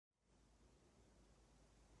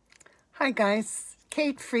Hi guys,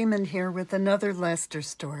 Kate Freeman here with another Lester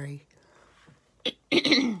story.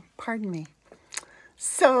 Pardon me.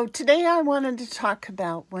 So today I wanted to talk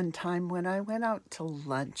about one time when I went out to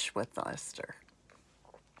lunch with Lester.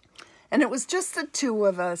 And it was just the two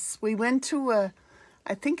of us. We went to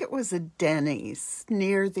I think it was a Denny's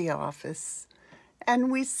near the office.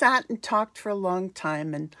 And we sat and talked for a long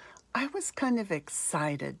time, and I was kind of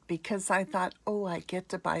excited because I thought, oh, I get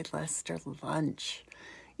to buy Lester lunch.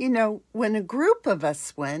 You know, when a group of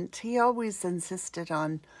us went, he always insisted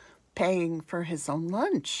on paying for his own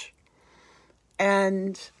lunch.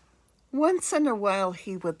 And once in a while,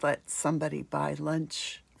 he would let somebody buy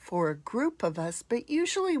lunch for a group of us, but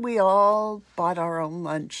usually we all bought our own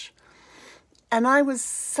lunch. And I was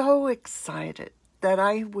so excited that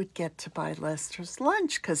I would get to buy Lester's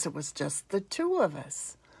lunch because it was just the two of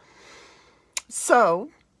us. So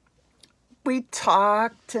we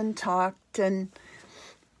talked, and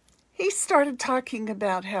he started talking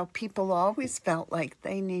about how people always felt like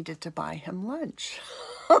they needed to buy him lunch.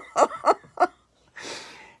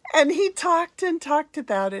 And he talked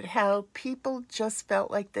about it, how people just felt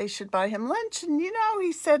like they should buy him lunch. And,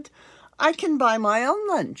 he said, I can buy my own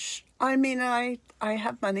lunch. I mean, I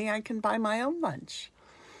have money, I can buy my own lunch.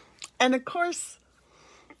 And, of course,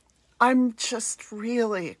 I'm just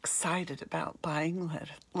really excited about buying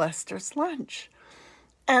Lester's lunch.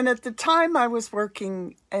 And at the time, I was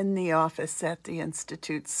working in the office at the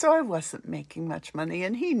Institute, so I wasn't making much money,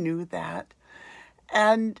 and he knew that.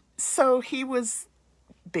 And so he was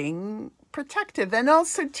being protective and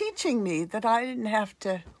also teaching me that I didn't have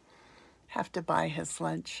to buy his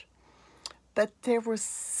lunch. But there was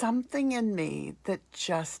something in me that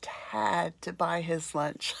just had to buy his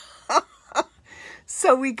lunch.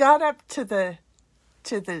 So we got up to the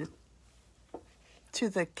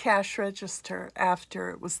cash register after.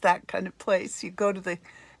 It was that kind of place. You go to the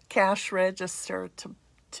cash register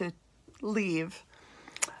to leave.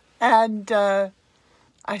 And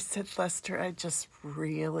I said, Lester, I just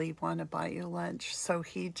really want to buy you lunch. So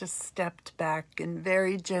he just stepped back and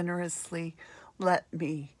very generously let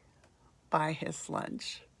me buy his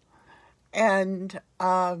lunch. And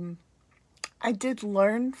I did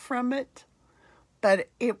learn from it, but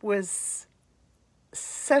it was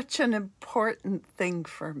such an important thing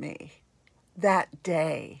for me that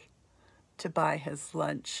day to buy his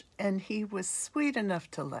lunch, and he was sweet enough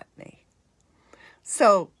to let me.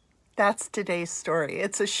 So that's today's story.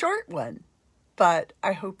 It's a short one, but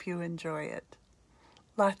I hope you enjoy it.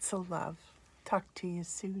 Lots of love. Talk to you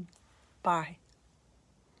soon. Bye.